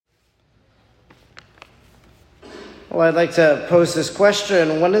Well, I'd like to pose this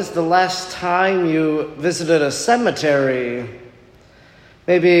question. When is the last time you visited a cemetery?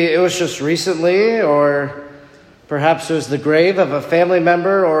 Maybe it was just recently, or perhaps it was the grave of a family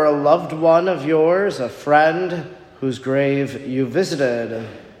member or a loved one of yours, a friend whose grave you visited.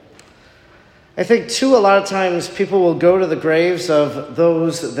 I think, too, a lot of times people will go to the graves of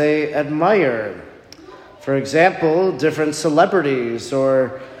those they admire. For example, different celebrities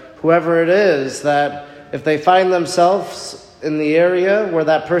or whoever it is that if they find themselves in the area where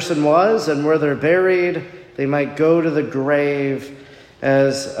that person was and where they're buried, they might go to the grave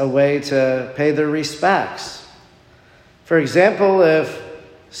as a way to pay their respects. For example, if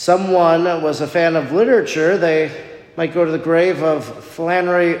someone was a fan of literature, they might go to the grave of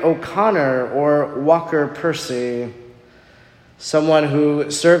Flannery O'Connor or Walker Percy. Someone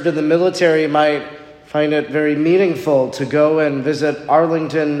who served in the military might find it very meaningful to go and visit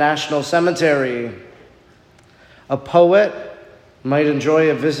Arlington National Cemetery. A poet might enjoy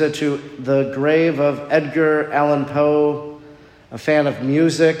a visit to the grave of Edgar Allan Poe. A fan of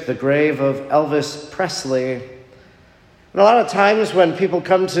music, the grave of Elvis Presley. And a lot of times when people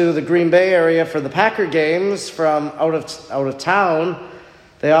come to the Green Bay area for the Packer games from out of town,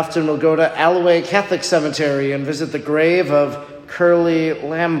 they often will go to Alloway Catholic Cemetery and visit the grave of Curly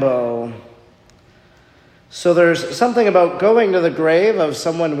Lambeau. So there's something about going to the grave of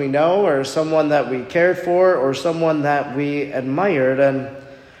someone we know or someone that we cared for or someone that we admired. And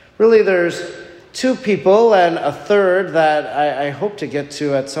really there's two people and a third that I hope to get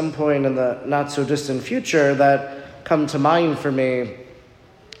to at some point in the not-so-distant future that come to mind for me.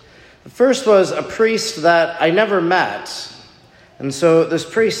 The first was a priest that I never met. And so this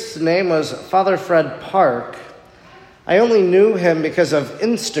priest's name was Father Fred Park. I only knew him because of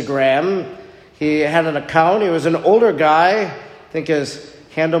Instagram. He had an account. He was an older guy. I think his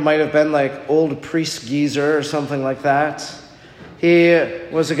handle might have been like Old Priest Geezer or something like that. He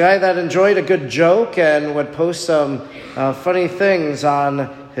was a guy that enjoyed a good joke and would post some funny things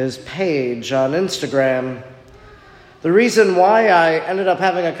on his page on Instagram. The reason why I ended up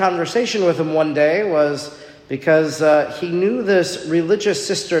having a conversation with him one day was because he knew this religious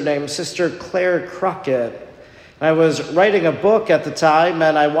sister named Sister Claire Crockett. I was writing a book at the time,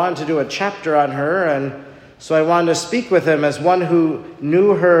 and I wanted to do a chapter on her, and so I wanted to speak with him as one who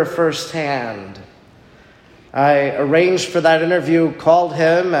knew her firsthand. I arranged for that interview, called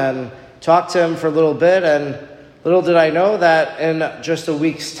him, and talked to him for a little bit, and little did I know that in just a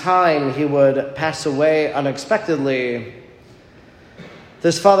week's time, he would pass away unexpectedly.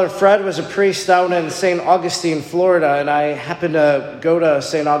 This Father Fred was a priest down in St. Augustine, Florida, and I happened to go to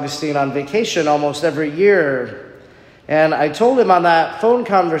St. Augustine on vacation almost every year. And I told him on that phone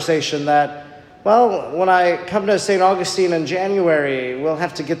conversation that, well, when I come to St. Augustine in January, we'll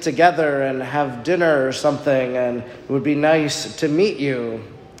have to get together and have dinner or something, and it would be nice to meet you.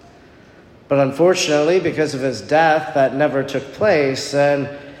 But unfortunately, because of his death, that never took place. And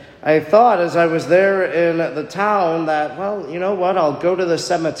I thought as I was there in the town that, well, you know what, I'll go to the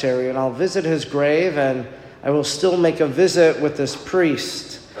cemetery and I'll visit his grave, and I will still make a visit with this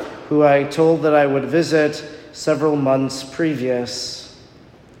priest who I told that I would visit several months previous.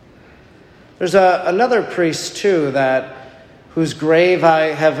 There's another priest, too, whose grave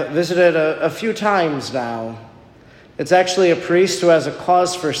I have visited a few times now. It's actually a priest who has a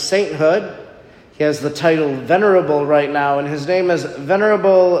cause for sainthood. He has the title Venerable right now, and his name is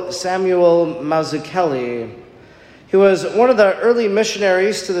Venerable Samuel Mazzucchelli. He was one of the early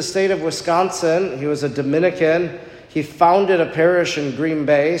missionaries to the state of Wisconsin. He was a Dominican. He founded a parish in Green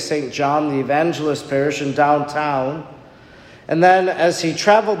Bay, St. John the Evangelist Parish in downtown. And then as he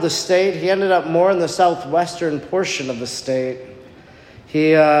traveled the state, he ended up more in the southwestern portion of the state.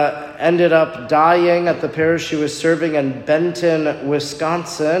 He ended up dying at the parish he was serving in Benton,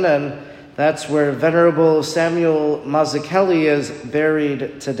 Wisconsin, and that's where Venerable Samuel Mazzucchelli is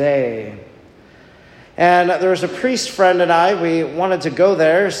buried today. And there was a priest friend and I, we wanted to go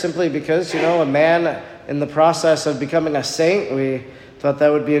there simply because, a man in the process of becoming a saint, we thought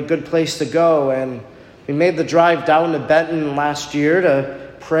that would be a good place to go. And we made the drive down to Benton last year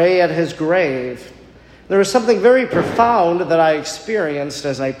to pray at his grave. There was something very profound that I experienced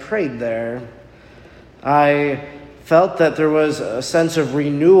as I prayed there. I felt that there was a sense of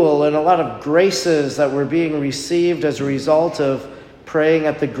renewal and a lot of graces that were being received as a result of praying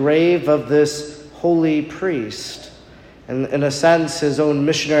at the grave of this holy priest. And in a sense, his own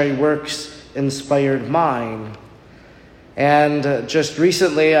missionary works inspired mine. And just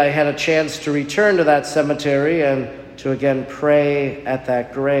recently, I had a chance to return to that cemetery and to again pray at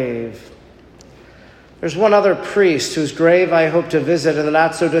that grave. There's one other priest whose grave I hope to visit in the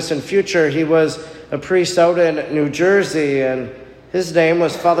not-so-distant future. He was a priest out in New Jersey, and his name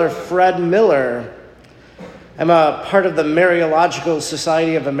was Father Fred Miller. I'm a part of the Mariological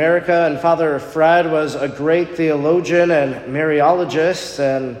Society of America, and Father Fred was a great theologian and Mariologist,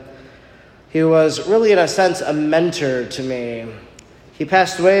 and he was really, in a sense, a mentor to me. He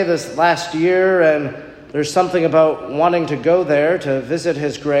passed away this last year, and there's something about wanting to go there to visit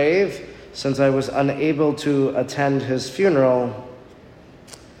his grave, since I was unable to attend his funeral.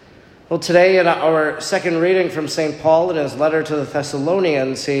 Well, today in our second reading from St. Paul in his letter to the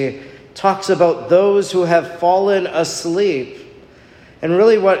Thessalonians, he talks about those who have fallen asleep. And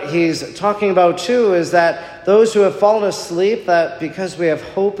really what he's talking about too is that those who have fallen asleep, that because we have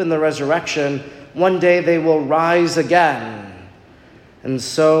hope in the resurrection, one day they will rise again. And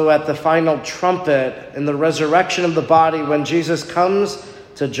so at the final trumpet, in the resurrection of the body, when Jesus comes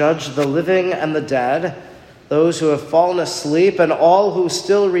to judge the living and the dead, those who have fallen asleep and all who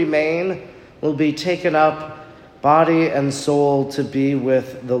still remain will be taken up, body and soul, to be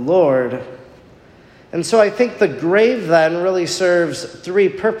with the Lord. And so I think the grave then really serves three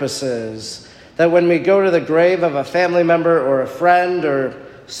purposes. That when we go to the grave of a family member or a friend or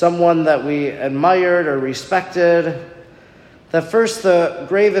someone that we admired or respected, that first the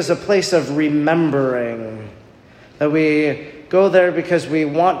grave is a place of remembering. That we go there because we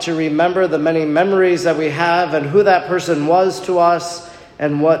want to remember the many memories that we have and who that person was to us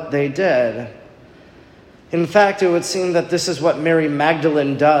and what they did. In fact, it would seem that this is what Mary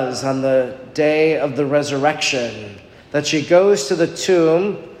Magdalene does on the day of the resurrection, that she goes to the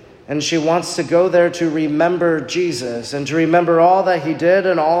tomb and she wants to go there to remember Jesus and to remember all that he did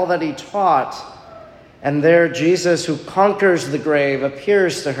and all that he taught. And there Jesus, who conquers the grave,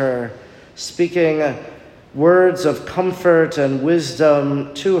 appears to her, speaking words of comfort and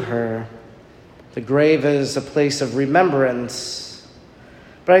wisdom to her. The grave is a place of remembrance.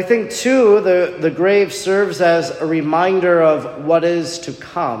 But I think, too, the grave serves as a reminder of what is to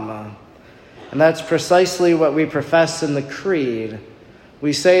come. And that's precisely what we profess in the Creed.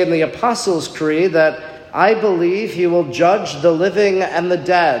 We say in the Apostles' Creed that I believe he will judge the living and the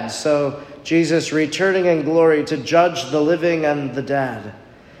dead. So Jesus returning in glory to judge the living and the dead.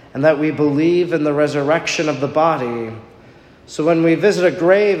 And that we believe in the resurrection of the body. So when we visit a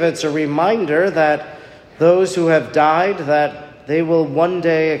grave, it's a reminder that those who have died, that they will one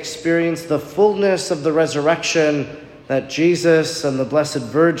day experience the fullness of the resurrection that Jesus and the Blessed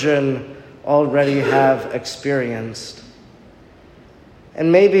Virgin already have experienced.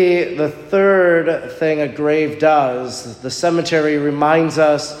 And maybe the third thing a grave does, the cemetery reminds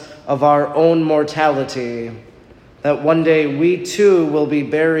us of our own mortality. That one day we too will be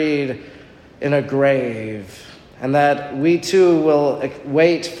buried in a grave, and that we too will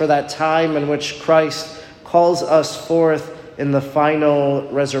wait for that time in which Christ calls us forth in the final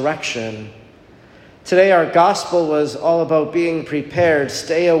resurrection. Today our gospel was all about being prepared.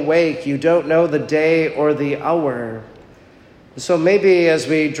 Stay awake. You don't know the day or the hour. So maybe as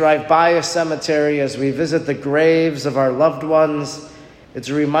we drive by a cemetery, as we visit the graves of our loved ones, it's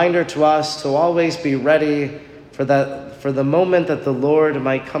a reminder to us to always be ready for the moment that the Lord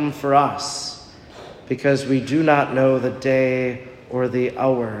might come for us, because we do not know the day or the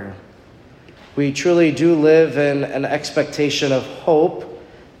hour. We truly do live in an expectation of hope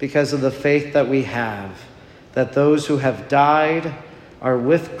because of the faith that we have, that those who have died are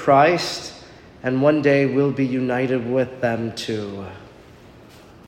with Christ and one day will be united with them too.